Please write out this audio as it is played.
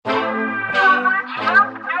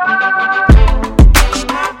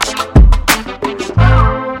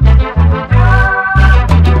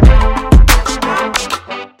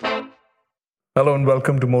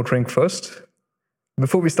welcome to MotorInc First.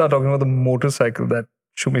 Before we start talking about the motorcycle that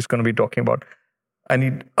Shumi is going to be talking about, I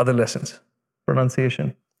need other lessons.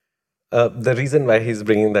 Pronunciation. The reason why he's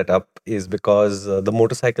bringing that up is because the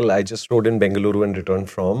motorcycle I just rode in Bengaluru and returned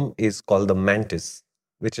from is called the Mantis,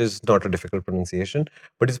 which is not a difficult pronunciation,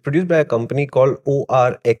 but it's produced by a company called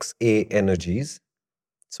ORXA Energies.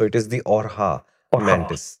 So it is the Orxa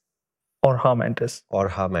Mantis. Orxa Mantis.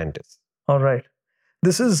 Orxa Mantis. All right.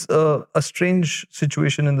 This is a strange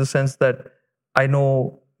situation in the sense that I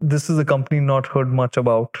know this is a company not heard much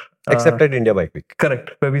about. Except at India Bike Week. Correct,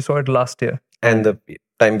 where we saw it last year. And the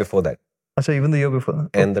time before that. Achha, even the year before?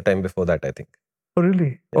 And the time before that, I think. Oh,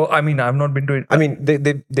 really? Yeah. Oh, I mean, I've not been to it. I mean,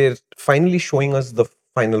 they're finally showing us the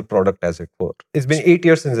final product, as it were. It's been 8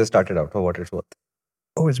 years since they started out, for what it's worth.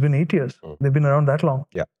 Oh, it's been 8 years. They've been around that long.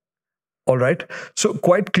 Yeah. All right. So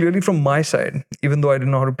quite clearly from my side, even though I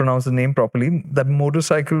didn't know how to pronounce the name properly, that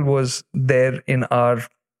motorcycle was there in our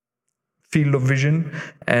field of vision.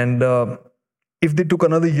 And if they took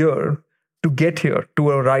another year to get here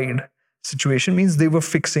to a ride situation, means they were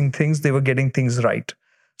fixing things, they were getting things right.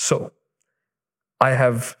 So I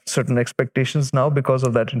have certain expectations now because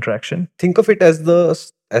of that interaction. Think of it as the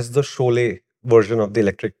Sholay version of the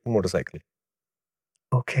electric motorcycle.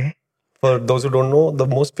 Okay. For those who don't know, the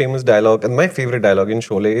most famous dialogue and my favorite dialogue in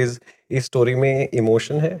Sholay is इस story में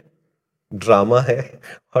emotion है, drama है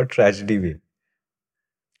और tragedy भी.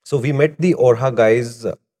 So we met the Orxa guys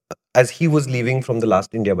as he was leaving from the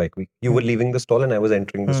last India Bike Week. You were leaving the stall and I was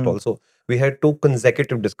entering the stall. So we had two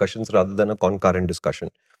consecutive discussions rather than a concurrent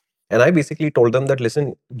discussion. And I basically told them that,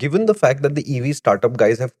 listen, given the fact that the EV startup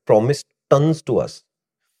guys have promised tons to us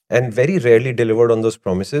and very rarely delivered on those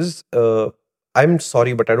promises, I'm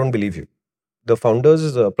sorry, but I don't believe you. The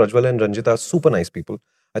founders, Prajwal and Ranjit, are super nice people.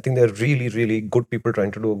 I think they're really, really good people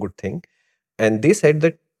trying to do a good thing. And they said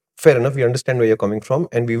that, fair enough, we understand where you're coming from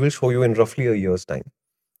and we will show you in roughly a year's time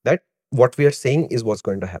that what we are saying is what's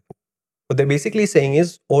going to happen. What they're basically saying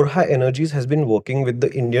is Orxa Energies has been working with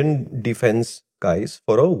the Indian defense guys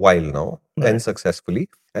for a while now and successfully.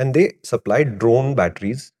 And they supply drone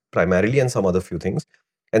batteries primarily and some other few things.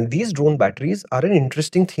 And these drone batteries are an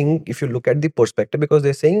interesting thing if you look at the perspective, because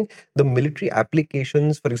they're saying the military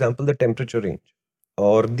applications, for example, the temperature range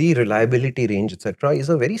or the reliability range, etc., is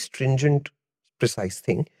a very stringent, precise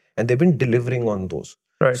thing. And they've been delivering on those.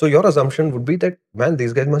 Right. So your assumption would be that, man,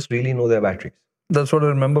 these guys must really know their batteries. That's what I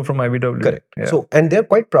remember from IVW. Correct. Yeah. So, and they're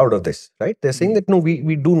quite proud of this, right? They're saying that, no,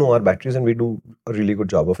 we do know our batteries and we do a really good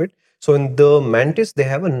job of it. So in the Mantis, they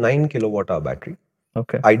have a 9 kilowatt hour battery.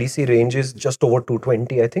 Okay. IDC range is just over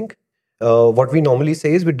 220, I think. What we normally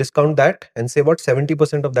say is we discount that and say about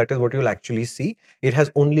 70% of that is what you'll actually see. It has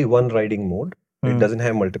only one riding mode. It doesn't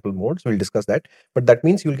have multiple modes. We'll discuss that. But that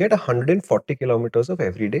means you'll get 140 kilometers of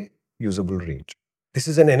everyday usable range. This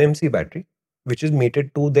is an NMC battery, which is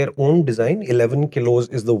mated to their own design. 11 kilos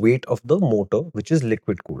is the weight of the motor, which is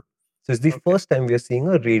liquid cooled. So it's the first time we are seeing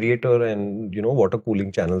a radiator and, water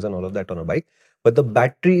cooling channels and all of that on a bike. But the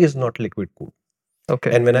battery is not liquid cooled.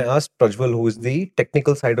 Okay. And when I asked Prajwal, who is the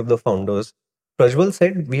technical side of the founders, Prajwal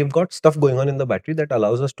said, we have got stuff going on in the battery that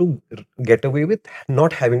allows us to get away with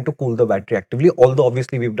not having to cool the battery actively. Although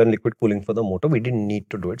obviously we've done liquid cooling for the motor, we didn't need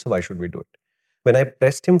to do it. So why should we do it? When I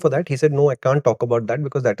pressed him for that, he said, no, I can't talk about that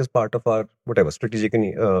because that is part of our strategic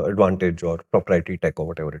advantage or proprietary tech or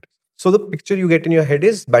whatever it is. So the picture you get in your head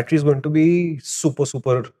is battery is going to be super,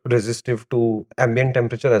 super resistive to ambient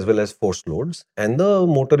temperature as well as forced loads. And the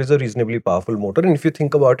motor is a reasonably powerful motor. And if you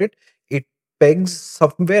think about it, it pegs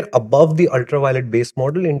somewhere above the ultraviolet base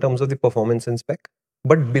model in terms of the performance and spec,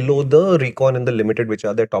 but below the Recon and the Limited, which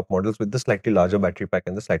are their top models with the slightly larger battery pack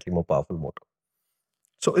and the slightly more powerful motor.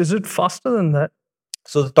 So is it faster than that?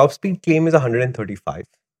 So the top speed claim is 135.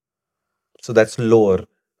 So that's lower.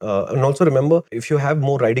 And also remember, if you have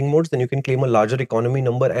more riding modes, then you can claim a larger economy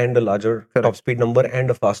number and a larger top speed number and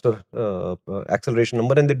a faster acceleration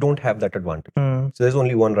number, and they don't have that advantage. So there's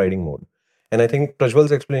only one riding mode. And I think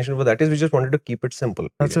Prajwal's explanation for that is we just wanted to keep it simple.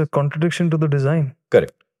 That's a contradiction to the design.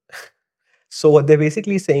 Correct. So what they're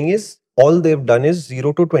basically saying is all they've done is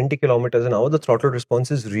 0 to 20 kilometers an hour. The throttle response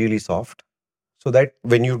is really soft, so that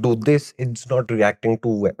when you do this, it's not reacting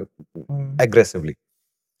too aggressively.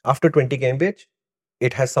 After 20 kmph,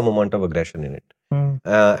 it has some amount of aggression in it.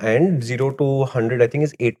 And 0 to 100, I think,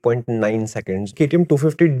 is 8.9 seconds. KTM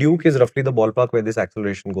 250 Duke is roughly the ballpark where this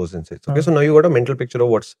acceleration goes and sits. Okay, so now you got a mental picture of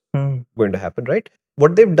what's going to happen, right?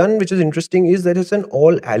 What they've done, which is interesting, is that it's an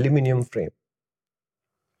all-aluminium frame.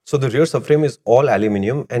 So the rear subframe is all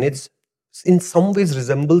aluminium, and it's in some ways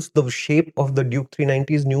resembles the shape of the Duke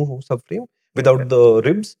 390's new subframe without the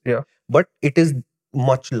ribs. Yeah. But it is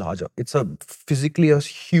much larger. It's physically a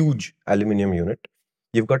huge aluminium unit.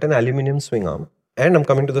 You've got an aluminium swing arm. And I'm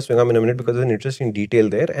coming to the swing arm in a minute because there's an interesting detail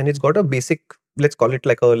there. And it's got a basic, let's call it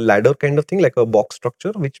like a ladder kind of thing, like a box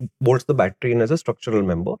structure, which bolts the battery in as a structural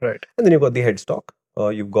member. Right. And then you've got the headstock.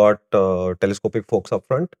 You've got telescopic forks up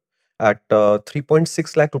front. At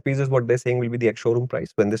 3.6 lakh rupees is what they're saying will be the ex-showroom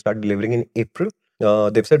price when they start delivering in April.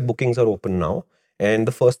 They've said bookings are open now. And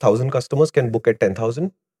the first 1,000 customers can book at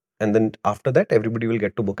 10,000. And then after that, everybody will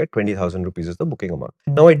get to book at 20,000 rupees is the booking amount.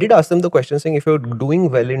 Now, I did ask them the question saying, if you're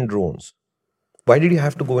doing well in drones, why did you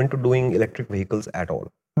have to go into doing electric vehicles at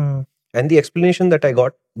all? And the explanation that I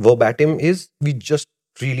got verbatim is, we just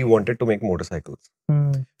really wanted to make motorcycles,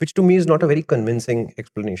 which to me is not a very convincing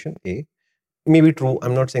explanation. A, maybe true.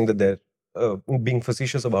 I'm not saying that they're being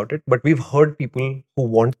facetious about it, but we've heard people who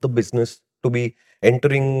want the business to be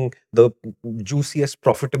entering the juiciest,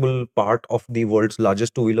 profitable part of the world's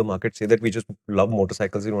largest two-wheeler market say that we just love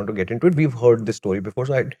motorcycles, we want to get into it. We've heard this story before,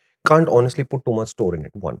 so I can't honestly put too much store in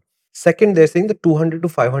it. One. Second, they're saying the 200 to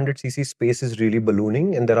 500 cc space is really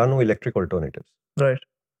ballooning and there are no electric alternatives. Right.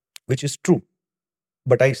 Which is true.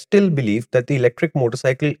 But I still believe that the electric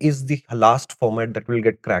motorcycle is the last format that will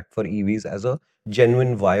get cracked for EVs as a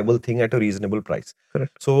genuine viable thing at a reasonable price.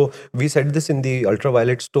 Correct. So we said this in the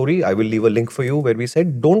Ultraviolette story. I will leave a link for you where we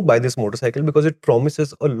said, don't buy this motorcycle because it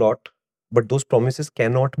promises a lot, but those promises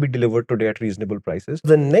cannot be delivered today at reasonable prices.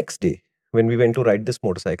 The next day, when we went to ride this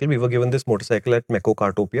motorcycle, we were given this motorcycle at Mecco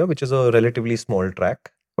Kartopia, which is a relatively small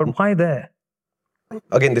track. But why there?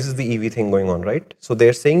 Again, this is the EV thing going on, right? So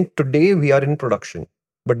they're saying today we are in production,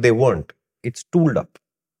 but they weren't. It's tooled up.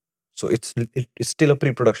 So it's still a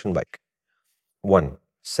pre-production bike. One.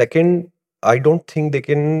 Second, I don't think they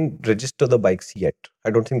can register the bikes yet. I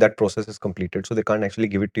don't think that process is completed. So they can't actually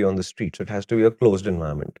give it to you on the street. So it has to be a closed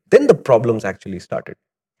environment. Then the problems actually started.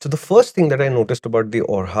 So the first thing that I noticed about the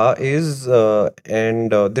Orha is,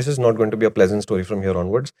 this is not going to be a pleasant story from here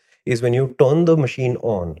onwards, is when you turn the machine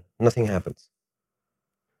on, nothing happens.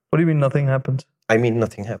 What do you mean nothing happens? I mean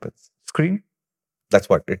nothing happens. Screen? That's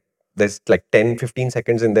what it. There's like 10, 15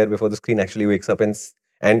 seconds in there before the screen actually wakes up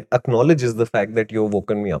and acknowledges the fact that you've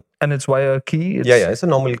woken me up. And it's via a key? Yeah, it's a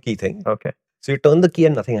normal key thing. Okay. So you turn the key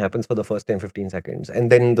and nothing happens for the first 10, 15 seconds.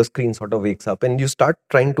 And then the screen sort of wakes up and you start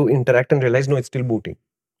trying to interact and realize, no, it's still booting.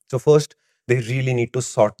 So first, they really need to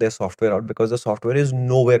sort their software out because the software is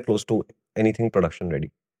nowhere close to anything production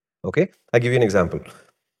ready. Okay. I'll give you an example.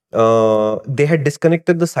 They had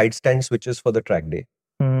disconnected the side stand switches for the track day.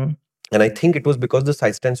 And I think it was because the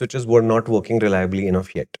side stand switches were not working reliably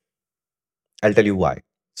enough yet. I'll tell you why.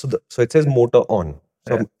 So it says motor on.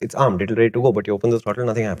 So it's armed, it's ready to go, but you open the throttle,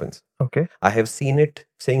 nothing happens. Okay. I have seen it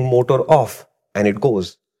saying motor off and it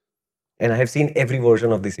goes. And I have seen every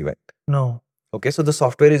version of this event. No. Okay, so the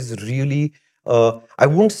software is really, I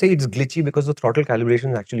won't say it's glitchy because the throttle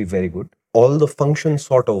calibration is actually very good. All the functions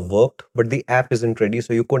sort of worked, but the app isn't ready.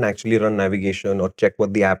 So you couldn't actually run navigation or check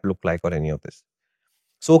what the app looked like or any of this.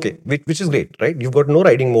 So, okay, which is great, right? You've got no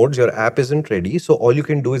riding modes, your app isn't ready. So all you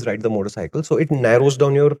can do is ride the motorcycle. So it narrows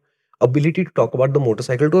down your ability to talk about the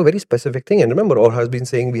motorcycle to a very specific thing. And remember, Orha has been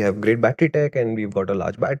saying we have great battery tech and we've got a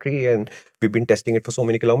large battery and we've been testing it for so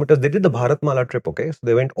many kilometers. They did the Bharatmala trip, okay? So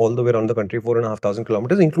they went all the way around the country, 4,500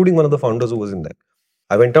 kilometers, including one of the founders who was in there.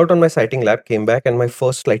 I went out on my sighting lap, came back, and my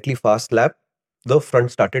first slightly fast lap, the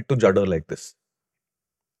front started to judder like this.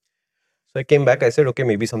 So I came back, I said, okay,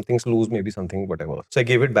 maybe something's loose, maybe something, whatever. So I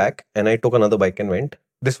gave it back and I took another bike and went.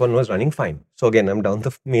 This one was running fine. So again, I'm down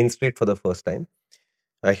the main straight for the first time.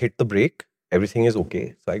 I hit the brake, everything is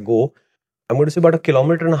okay. So I go, I'm going to say about 1.5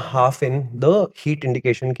 kilometers in, the heat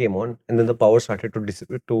indication came on and then the power started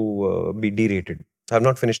to be derated. So I've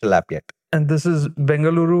not finished the lap yet. And this is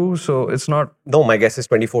Bengaluru, so it's not... No, my guess is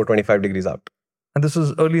 24, 25 degrees out. And this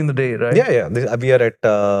is early in the day, right? Yeah. We are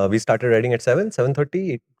at, we started riding at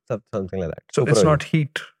 7:30, something like that. So it's not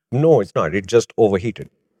heat? No, it's not. It just overheated.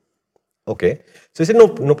 Okay. So I said,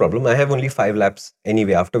 no problem. I have only 5 laps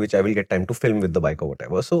anyway, after which I will get time to film with the bike or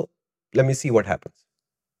whatever. So let me see what happens.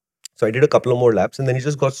 So I did a couple of more laps and then it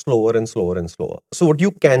just got slower and slower and slower. So what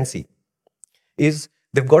you can see is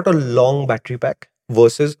they've got a long battery pack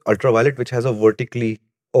versus Ultraviolette, which has a vertically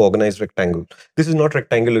organized rectangle. This is not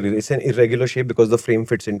rectangular. It's an irregular shape because the frame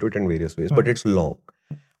fits into it in various ways, but it's long.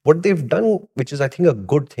 What they've done, which is I think a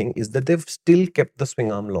good thing, is that they've still kept the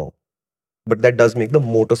swing arm long. But that does make the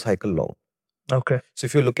motorcycle long. Okay. So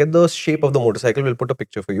if you look at the shape of the motorcycle, we'll put a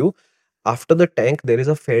picture for you. After the tank, there is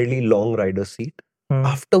a fairly long rider seat,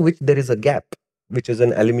 after which there is a gap, which is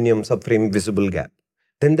an aluminium subframe visible gap.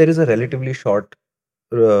 Then there is a relatively short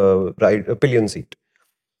pillion seat.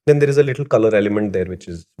 Then there is a little color element there, which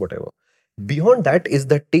is whatever. Beyond that is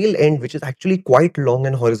the tail end, which is actually quite long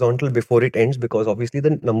and horizontal before it ends, because obviously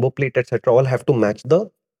the number plate, etc., all have to match the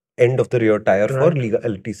end of the rear tire for Right.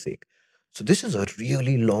 legality's sake. So this is a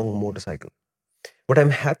really long motorcycle. What I'm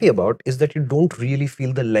happy about is that you don't really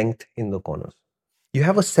feel the length in the corners. You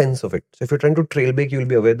have a sense of it. So if you're trying to trail brake, you'll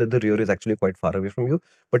be aware that the rear is actually quite far away from you.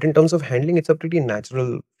 But in terms of handling, it's a pretty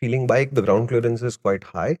natural feeling bike. The ground clearance is quite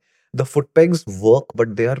high. The foot pegs work,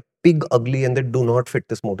 but they are big, ugly, and they do not fit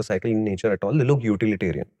this motorcycle in nature at all. They look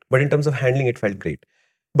utilitarian. But in terms of handling, it felt great.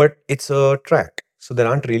 But it's a track, so there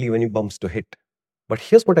aren't really any bumps to hit. But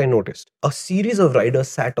here's what I noticed. A series of riders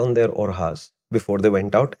sat on their Orhas before they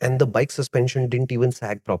went out, and the bike suspension didn't even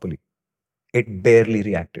sag properly. It barely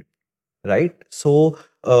reacted, right? So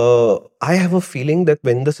I have a feeling that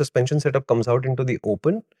when the suspension setup comes out into the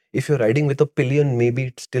open, if you're riding with a pillion, maybe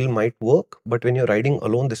it still might work. But when you're riding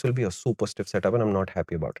alone, this will be a super stiff setup, and I'm not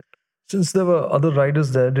happy about it. Since there were other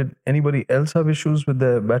riders there, did anybody else have issues with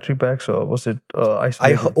their battery packs, or was it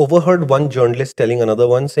isolated? Overheard one journalist telling another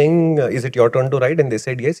one saying, "Is it your turn to ride?" And they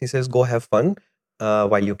said yes. He says, "Go have fun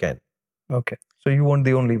while you can." Okay, so you weren't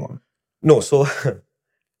the only one. No, so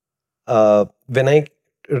when I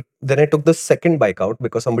then I took the second bike out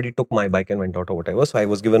because somebody took my bike and went out or whatever. So I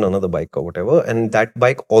was given another bike or whatever, and that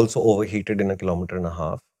bike also overheated in a kilometer and a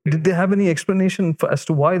half. Did they have any explanation as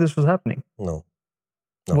to why this was happening? No.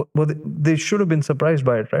 No. Well, they should have been surprised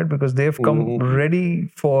by it, right? Because they've come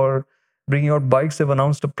ready for bringing out bikes. They've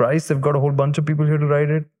announced a price. They've got a whole bunch of people here to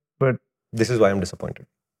ride it. But This is why I'm disappointed.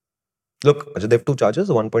 Look, Ajay, they have two chargers,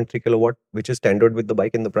 the 1.3 kilowatt, which is standard with the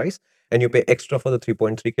bike in the price, and you pay extra for the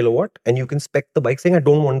 3.3 kilowatt, and you can spec the bike saying, I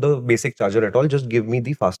don't want the basic charger at all, just give me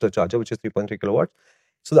the faster charger, which is 3.3 kilowatts.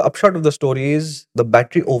 So the upshot of the story is the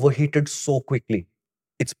battery overheated so quickly.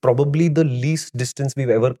 It's probably the least distance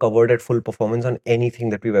we've ever covered at full performance on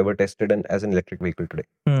anything that we've ever tested as an electric vehicle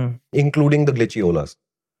today, including the glitchy Olas.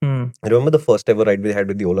 I remember the first ever ride we had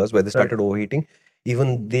with the Olas where they started overheating.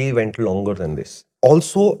 Even they went longer than this.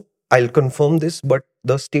 Also, I'll confirm this, but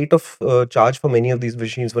the state of charge for many of these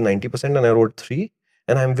machines were 90%, and I rode 3.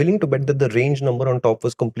 And I'm willing to bet that the range number on top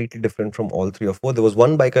was completely different from all 3 or 4. There was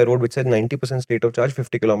one bike I rode which said 90% state of charge,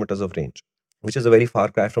 50 kilometers of range, which is a very far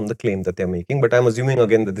cry from the claim that they're making. But I'm assuming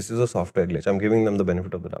again that this is a software glitch. I'm giving them the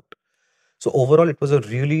benefit of the doubt. So overall, it was a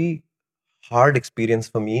really hard experience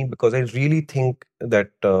for me because I really think that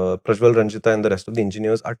Prajwal, Ranjita, and the rest of the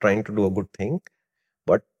engineers are trying to do a good thing,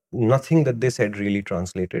 but nothing that they said really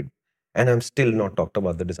translated. And I'm still not talked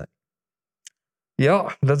about the design.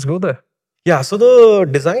 yeah, let's go there. Yeah, so the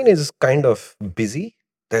design is kind of busy.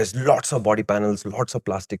 There's lots of body panels, lots of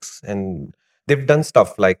plastics, and they've done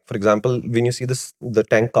stuff like, for example, when you see the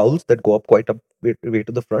tank cowls that go up quite a way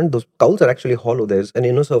to the front, those cowls are actually hollow. There's an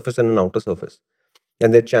inner surface and an outer surface,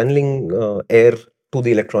 and they're channeling air to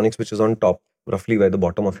the electronics which is on top, roughly where the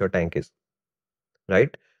bottom of your tank is,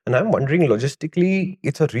 right? And I'm wondering, logistically,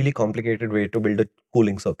 it's a really complicated way to build a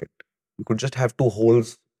cooling circuit. You could just have 2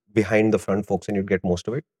 holes behind the front forks and you'd get most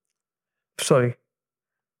of it. Sorry.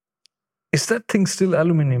 Is that thing still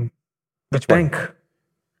aluminium? The Which one? tank?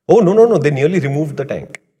 Oh, no. They nearly removed the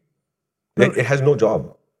tank. No, It has no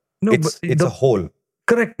job. No, It's a hole.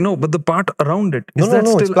 Correct. No, but the part around it, is No, that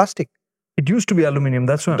still it's plastic. It used to be aluminium.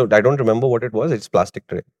 That's why. I don't remember what it was. It's plastic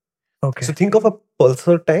today. Okay. So think of a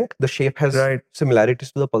pulsar tank. The shape has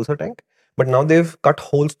similarities to the pulsar tank, but now they've cut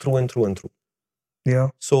holes through and through and through. Yeah.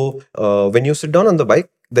 So when you sit down on the bike,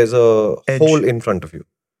 there's a hole in front of you.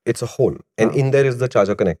 It's a hole, and in there is the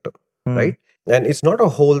charger connector, right? And it's not a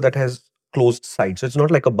hole that has closed sides. So it's not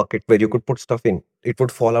like a bucket where you could put stuff in. It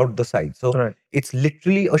would fall out the side. So it's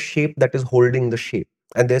literally a shape that is holding the shape.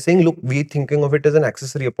 And they're saying, look, we're thinking of it as an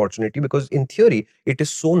accessory opportunity because in theory, it is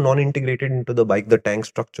so non-integrated into the bike, the tank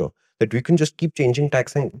structure, that we can just keep changing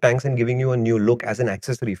tanks and giving you a new look as an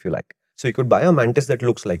accessory if you like. So you could buy a Mantis that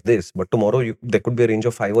looks like this, but tomorrow there could be a range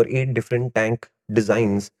of 5 or 8 different tank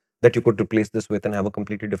designs that you could replace this with and have a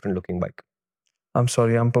completely different looking bike. I'm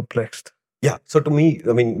sorry, I'm perplexed. Yeah. So to me,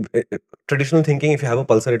 I mean, traditional thinking, if you have a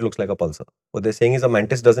Pulsar, it looks like a Pulsar. What they're saying is a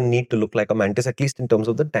Mantis doesn't need to look like a Mantis, at least in terms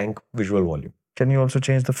of the tank visual volume. Can you also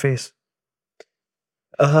change the face?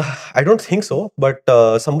 I don't think so, but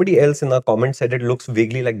somebody else in a comment said it looks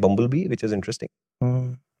vaguely like Bumblebee, which is interesting.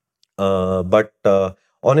 But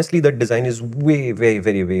honestly, the design is way, way,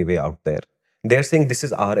 very, way, way out there. They're saying this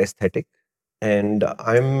is our aesthetic. And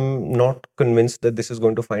I'm not convinced that this is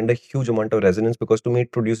going to find a huge amount of resonance because to me,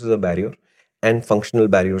 it produces a barrier and functional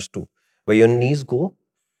barriers too. Where your knees go,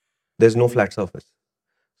 there's no flat surface.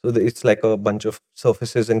 So it's like a bunch of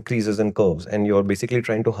surfaces and creases and curves. And you're basically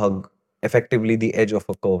trying to hug effectively the edge of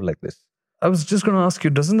a curve like this. I was just going to ask you,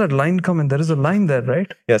 doesn't that line come in? There is a line there,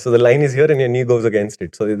 right? Yeah, so the line is here and your knee goes against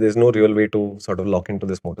it. So there's no real way to sort of lock into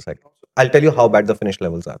this motorcycle. I'll tell you how bad the finish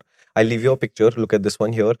levels are. I'll leave you a picture. Look at this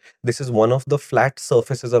one here. This is one of the flat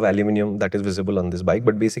surfaces of aluminium that is visible on this bike.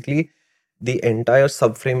 But basically, the entire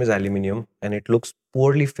subframe is aluminium and it looks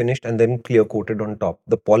poorly finished and then clear coated on top.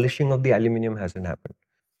 The polishing of the aluminium hasn't happened.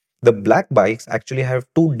 The black bikes actually have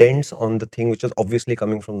two dents on the thing, which is obviously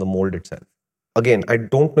coming from the mold itself. Again, I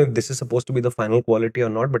don't know if this is supposed to be the final quality or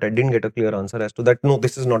not, but I didn't get a clear answer as to that. No,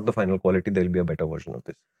 this is not the final quality. There will be a better version of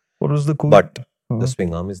this. What was the cool? But the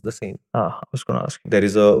swing arm is the same. I was going to ask you. There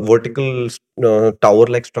is a vertical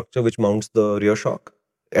tower-like structure which mounts the rear shock.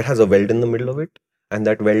 It has a weld in the middle of it, and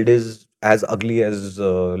that weld is as ugly as,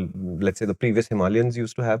 let's say, the previous Himalayans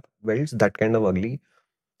used to have welds. That kind of ugly.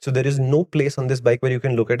 So there is no place on this bike where you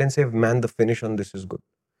can look at and say, man, the finish on this is good.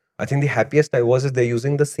 I think the happiest I was is they're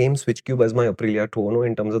using the same switch cube as my Aprilia Tuono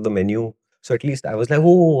in terms of the menu. So at least I was like,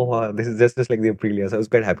 oh, wow, this is just like the Aprilia. So I was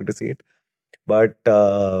quite happy to see it. But,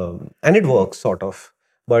 and it works sort of.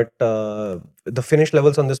 But the finish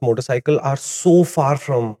levels on this motorcycle are so far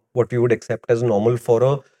from what we would accept as normal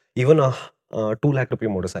for even a 2 lakh rupee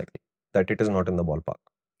motorcycle that it is not in the ballpark.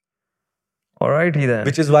 Alrighty then.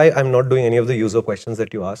 Which is why I'm not doing any of the user questions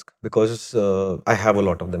that you ask, because I have a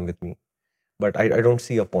lot of them with me. But I don't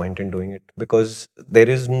see a point in doing it, because there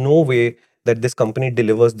is no way that this company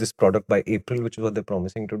delivers this product by April, which is what they're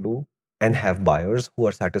promising to do, and have buyers who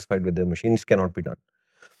are satisfied with their machines. Cannot be done.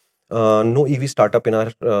 No EV startup in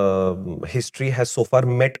our history has so far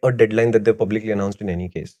met a deadline that they've publicly announced in any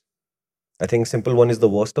case. I think Simple One is the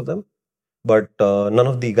worst of them. But none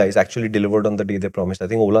of the guys actually delivered on the day they promised. I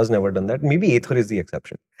think Ola's never done that. Maybe Ather is the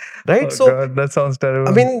exception, right? Oh, so God, that sounds terrible.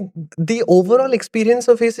 I mean, the overall experience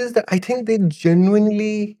of Ace is that I think they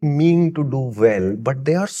genuinely mean to do well, but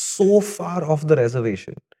they are so far off the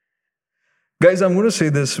reservation. Guys, I'm going to say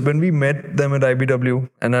this. When we met them at IBW,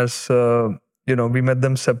 and as we met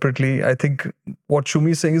them separately, I think what Shumi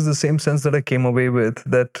is saying is the same sense that I came away with,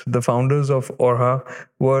 that the founders of Orxa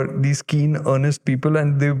were these keen, earnest people,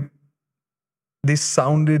 and they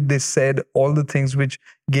said all the things which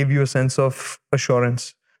gave you a sense of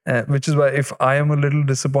assurance. Which is why if I am a little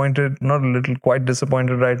disappointed, not a little, quite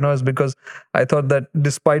disappointed right now, is because I thought that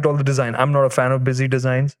despite all the design, I'm not a fan of busy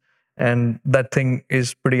designs, and that thing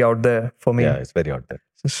is pretty out there for me. Yeah, it's very out there.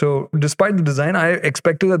 So despite the design, I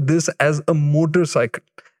expected that this as a motorcycle.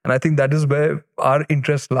 And I think that is where our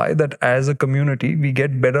interests lie, that as a community, we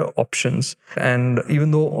get better options. And even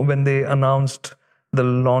though when they announced the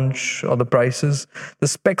launch or the prices, the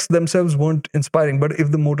specs themselves weren't inspiring. But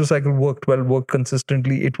if the motorcycle worked well, worked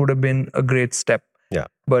consistently, it would have been a great step. Yeah.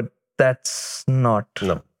 But that's not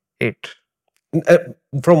it.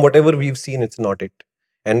 From whatever we've seen, it's not it.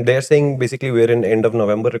 And they're saying basically we're in end of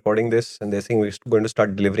November recording this, and they're saying we're going to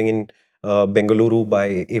start delivering in Bengaluru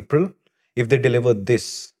by April. If they deliver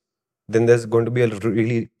this, then there's going to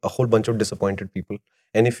be a whole bunch of disappointed people.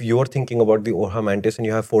 And if you're thinking about the Orxa Mantis and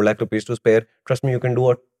you have 4 lakh rupees to spare, trust me, you can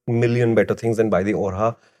do a million better things than buy the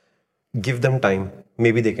Orxa. Give them time.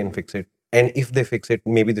 Maybe they can fix it. And if they fix it,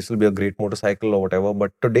 maybe this will be a great motorcycle or whatever.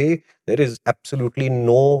 But today, there is absolutely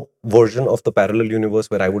no version of the parallel universe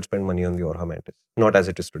where I would spend money on the Orxa Mantis. Not as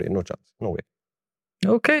it is today. No chance. No way.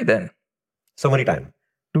 Okay, then. Summary time.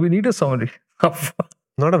 Do we need a summary?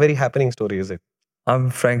 Not a very happening story, is it? I'm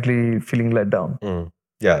frankly feeling let down.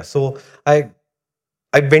 Yeah. So I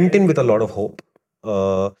went in with a lot of hope.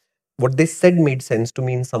 What they said made sense to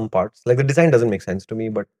me in some parts. Like the design doesn't make sense to me,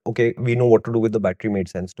 but okay, we know what to do with the battery made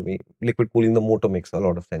sense to me. Liquid cooling the motor makes a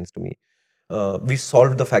lot of sense to me. We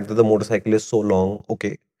solved the fact that the motorcycle is so long.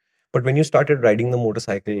 Okay. But when you started riding the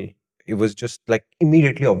motorcycle, it was just like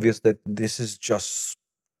immediately obvious that this is just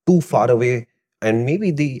too far away. And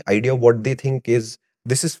maybe the idea of what they think is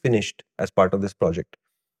this is finished as part of this project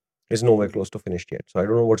is nowhere close to finished yet. So I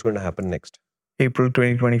don't know what's going to happen next. April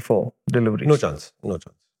 2024 deliveries. No chance. No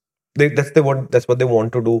chance. That's what they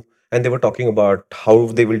want to do. And they were talking about how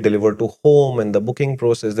they will deliver to home and the booking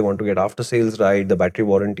process. They want to get after sales right, the battery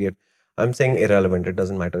warranty. I'm saying irrelevant. It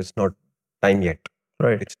doesn't matter. It's not time yet.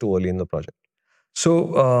 Right. It's too early in the project.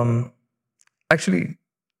 So actually,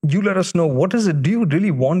 you let us know, what is it? Do you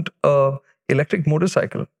really want a electric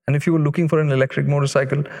motorcycle? And if you were looking for an electric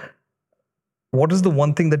motorcycle, what is the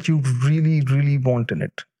one thing that you really, really want in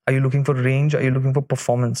it? Are you looking for range? Are you looking for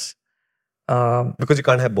performance? Because you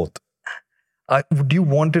can't have both. Do you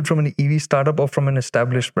want it from an EV startup or from an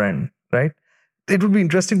established brand, right? It would be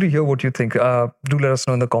interesting to hear what you think. Do let us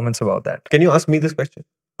know in the comments about that. Can you ask me this question?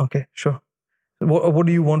 Okay, sure. What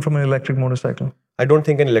do you want from an electric motorcycle? I don't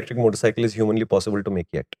think an electric motorcycle is humanly possible to make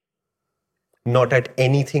yet. not at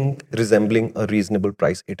anything resembling a reasonable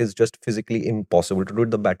price. It is just physically impossible to do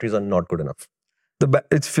it. The batteries are not good enough.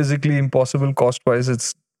 It's physically impossible cost wise.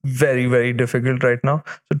 It's very, very difficult right now.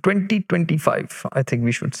 So 2025, I think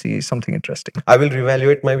we should see something interesting. I will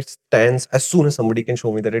reevaluate my stance as soon as somebody can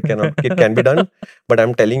show me that it can be done. But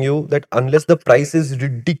I'm telling you that unless the price is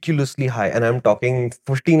ridiculously high, and I'm talking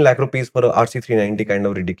 15 lakh rupees for a RC390 kind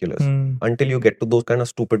of ridiculous, until you get to those kind of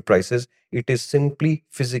stupid prices, it is simply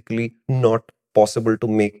physically not possible to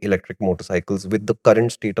make electric motorcycles with the current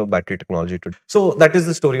state of battery technology today. So that is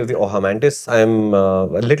the story of the Orxa Mantis. I'm a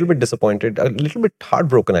little bit disappointed, a little bit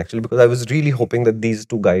heartbroken actually, because I was really hoping that these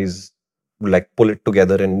two guys like pull it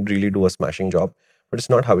together and really do a smashing job, but it's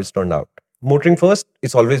not how it's turned out. MotorInc First,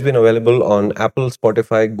 it's always been available on Apple,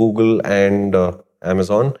 Spotify, Google, and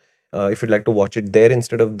Amazon. If you'd like to watch it there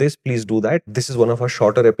instead of this, please do that. This is one of our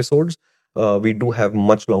shorter episodes. We do have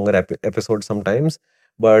much longer episodes sometimes,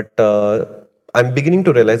 but I'm beginning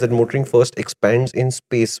to realize that MotorInc First expands in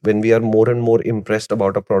space when we are more and more impressed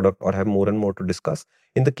about a product or have more and more to discuss.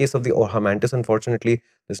 In the case of the Orxa Mantis, unfortunately,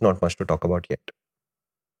 there's not much to talk about yet.